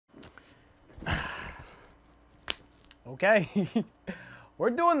okay, we're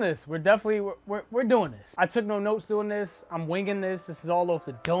doing this. We're definitely, we're doing this. I took no notes doing this. I'm winging this. This is all off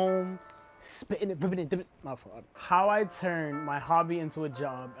the dome. Spitting it, ripping it, my fault. How I turned my hobby into a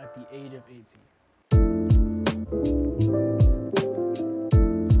job at the age of 18.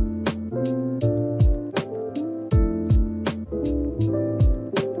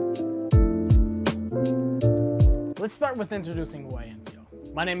 Let's start with introducing who I am to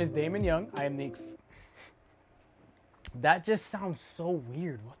y'all. My name is DamonYoung. I am the... That just sounds so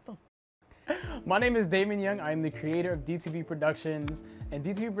weird. What the... My name is DamonYoung. I am the creator of DTV Productions, and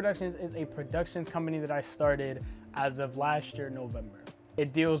DTV Productions is a productions company that I started as of last year, November.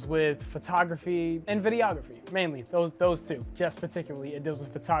 It deals with photography and videography, mainly those two. Just particularly, it deals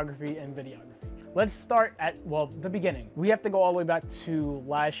with photography and videography. Let's start at, well, the beginning. We have to go all the way back to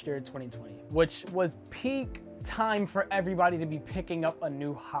last year, 2020, which was peak time for everybody to be picking up a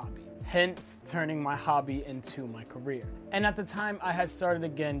new hobby, hence turning my hobby into my career. And at the time, I had started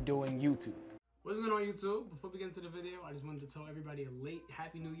again doing YouTube. What's going on, YouTube? Before we get into the video, I just wanted to tell everybody a late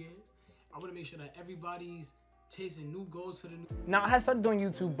Happy New Year's. I want to make sure that everybody's chasing new goals for the new... Now, I had started doing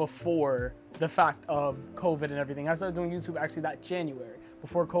YouTube before the fact of COVID and everything. I started doing YouTube actually that January,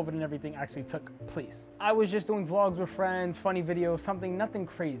 before COVID and everything actually took place. I was just doing vlogs with friends, funny videos, nothing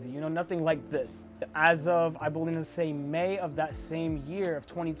crazy, you know, nothing like this. As of, I believe to say May of that same year of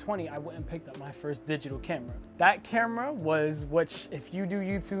 2020, I went and picked up my first digital camera. That camera was, which if you do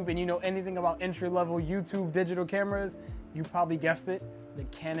YouTube and you know anything about entry-level YouTube digital cameras, you probably guessed it, the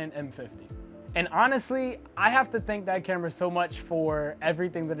Canon M50. And honestly, I have to thank that camera so much for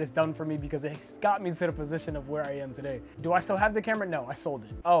everything that it's done for me, because it's got me to the position of where I am today. Do I still have the camera? No, I sold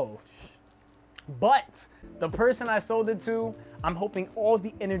it. Oh. But the person I sold it to, I'm hoping all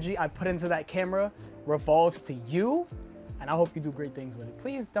the energy I put into that camera revolves to you, and I hope you do great things with it.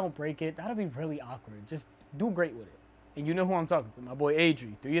 Please don't break it. That'll be really awkward. Just do great with it. And you know who I'm talking to, my boy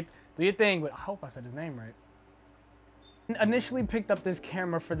Adri. Do your thing, but I hope I said his name right. Initially picked up this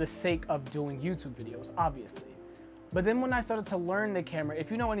camera for the sake of doing YouTube videos, obviously. But then when I started to learn the camera,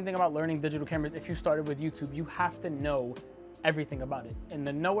 if you know anything about learning digital cameras, if you started with YouTube, you have to know everything about it. And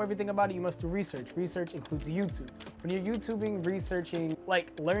to know everything about it, you must do research. Research includes YouTube. When you're YouTubing, researching,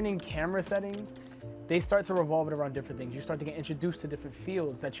 like learning camera settings, they start to revolve it around different things. You start to get introduced to different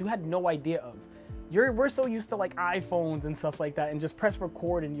fields that you had no idea of. We're so used to like iPhones and stuff like that, and just press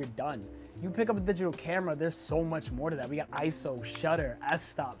record and you're done. You pick up a digital camera, there's so much more to that. We got ISO, shutter,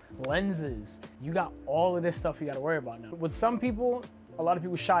 f-stop, lenses. You got all of this stuff you gotta worry about now. With some people, a lot of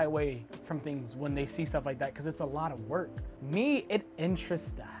people shy away from things when they see stuff like that because it's a lot of work. Me, it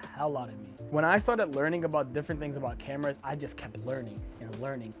interests the hell out of me. When I started learning about different things about cameras, I just kept learning and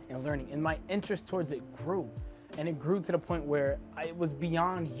learning and learning, and my interest towards it grew. And it grew to the point where it was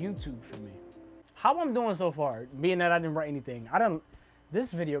beyond YouTube for me. How I'm doing so far, being that I didn't write anything,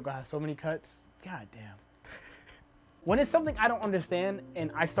 this video got so many cuts, god damn. When it's something I don't understand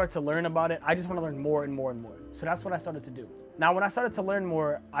and I start to learn about it, I just want to learn more and more and more. So that's what I started to do. Now, when I started to learn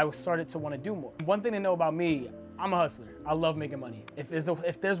more, I started to want to do more. One thing to know about me, I'm a hustler. I love making money.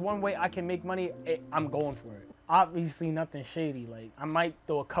 If there's one way I can make money, I'm going for it. Obviously, nothing shady. Like, I might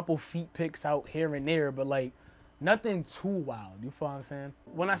throw a couple feet pics out here and there, but like, nothing too wild. You feel what I'm saying?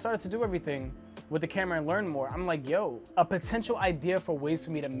 When I started to do everything with the camera and learn more, I'm like, yo, a potential idea for ways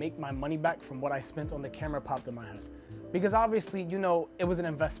for me to make my money back from what I spent on the camera popped in my head. Because obviously, you know, it was an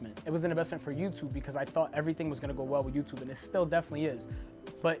investment. It was an investment for YouTube because I thought everything was gonna go well with YouTube, and it still definitely is.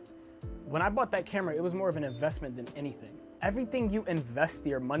 But when I bought that camera, it was more of an investment than anything. Everything you invest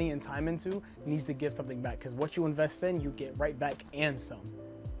your money and time into needs to give something back, because what you invest in, you get right back and some.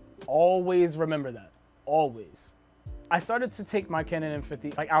 Always remember that, always. I started to take my Canon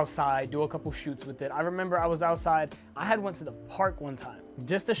M50 like outside, do a couple shoots with it. I remember I was outside, I had went to the park one time,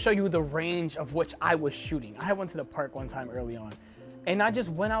 just to show you the range of which I was shooting. I had went to the park one time early on, and I just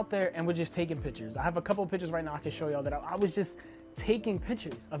went out there and was just taking pictures. I have a couple of pictures right now I can show y'all that I was just taking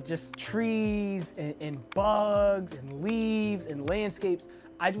pictures of just trees and bugs and leaves and landscapes.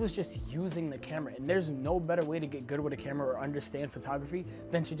 I was just using the camera, and there's no better way to get good with a camera or understand photography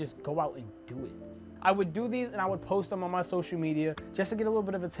than to just go out and do it. I would do these and I would post them on my social media just to get a little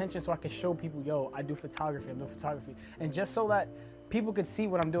bit of attention so I could show people, yo, I do photography, I'm doing photography. And just so that people could see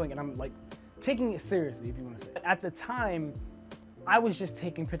what I'm doing, and I'm like taking it seriously, if you want to say. At the time, I was just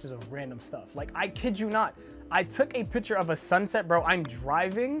taking pictures of random stuff. Like, I kid you not, I took a picture of a sunset, bro. I'm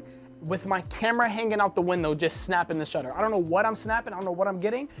driving with my camera hanging out the window, just snapping the shutter. I don't know what I'm snapping, I don't know what I'm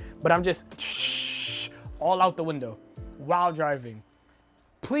getting, but I'm just all out the window while driving.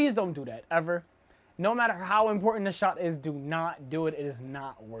 Please don't do that, ever. No matter how important the shot is, do not do it. It is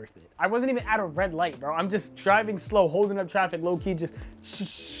not worth it. I wasn't even at a red light, bro. I'm just driving slow, holding up traffic, low key, just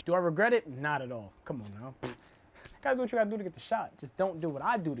shh. Do I regret it? Not at all. Come on now. Gotta do what you gotta do to get the shot. Just don't do what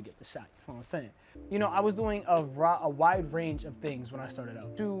I do to get the shot. You know what I'm saying? You know, I was doing a wide range of things when I started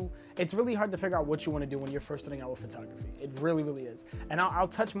out. It's really hard to figure out what you want to do when you're first starting out with photography. It really, really is. And I'll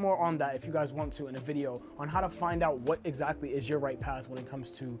touch more on that if you guys want to in a video on how to find out what exactly is your right path when it comes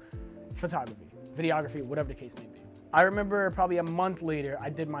to photography, videography, whatever the case may be. I remember probably a month later,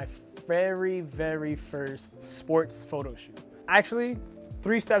 I did my very, very first sports photo shoot. Actually,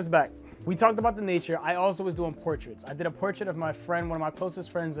 3 steps back. We talked about the nature. I also was doing portraits. I did a portrait of my friend, one of my closest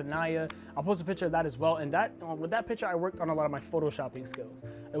friends, Anaya. I'll post a picture of that as well. And with that picture, I worked on a lot of my photoshopping skills.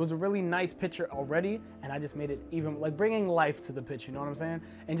 It was a really nice picture already, and I just made it even, like, bringing life to the picture, you know what I'm saying?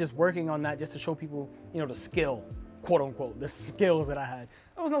 And just working on that just to show people, you know, the skill, quote unquote, the skills that I had.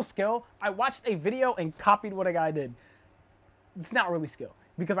 There was no skill. I watched a video and copied what a guy did. It's not really skill,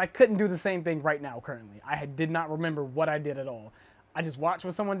 because I couldn't do the same thing right now currently. I did not remember what I did at all. I just watched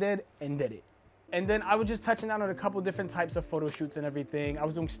what someone did and did it. And then I was just touching on a couple different types of photo shoots and everything. I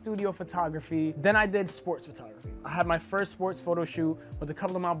was doing studio photography. Then I did sports photography. I had my first sports photo shoot with a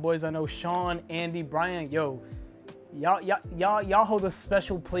couple of my boys I know, Sean, Andy, Brian. Yo, y'all hold a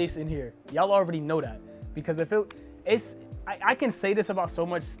special place in here. Y'all already know that. Because I can say this about so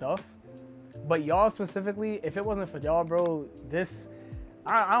much stuff, but y'all specifically, if it wasn't for y'all, bro,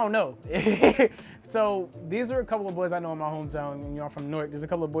 I don't know. So these are a couple of boys I know in my hometown, and y'all from Newark. There's a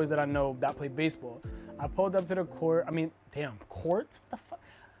couple of boys that I know that play baseball. I pulled up to the court. I mean, damn, court? What the fuck?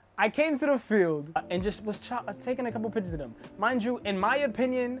 I came to the field and just was taking a couple pictures of them. Mind you, in my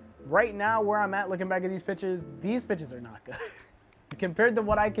opinion, right now where I'm at looking back at these pictures are not good. Compared to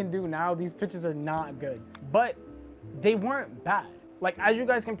what I can do now, these pictures are not good. But they weren't bad. Like, as you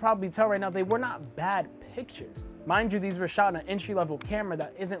guys can probably tell right now, they were not bad pictures. Mind you, these were shot on an entry-level camera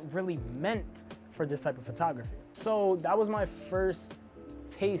that isn't really meant for this type of photography. So that was my first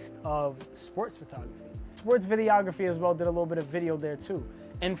taste of sports photography. Sports videography as well, did a little bit of video there too.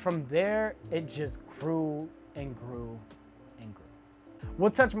 And from there, it just grew and grew and grew.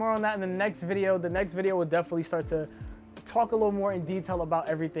 We'll touch more on that in the next video. The next video will definitely start to talk a little more in detail about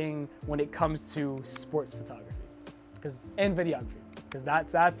everything when it comes to sports photography and videography,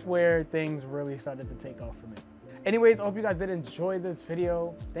 because that's where things really started to take off for me. Anyways, I hope you guys did enjoy this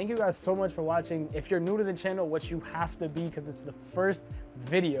video. Thank you guys so much for watching. If you're new to the channel, which you have to be because it's the first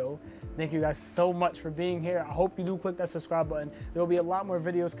video, thank you guys so much for being here. I hope you do click that subscribe button. There will be a lot more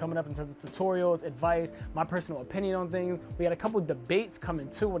videos coming up in terms of tutorials, advice, my personal opinion on things. We got a couple debates coming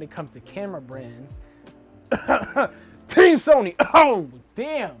too when it comes to camera brands. Team Sony. Oh,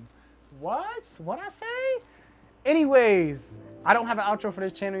 damn. What'd I say? Anyways, I don't have an outro for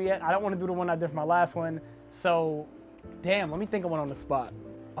this channel yet. I don't want to do the one I did for my last one. So, damn, let me think of one on the spot.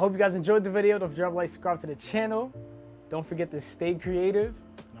 I hope you guys enjoyed the video. Don't forget to like, subscribe to the channel. Don't forget to stay creative.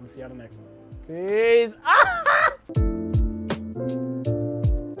 And I'm going to see you on the next one. Peace.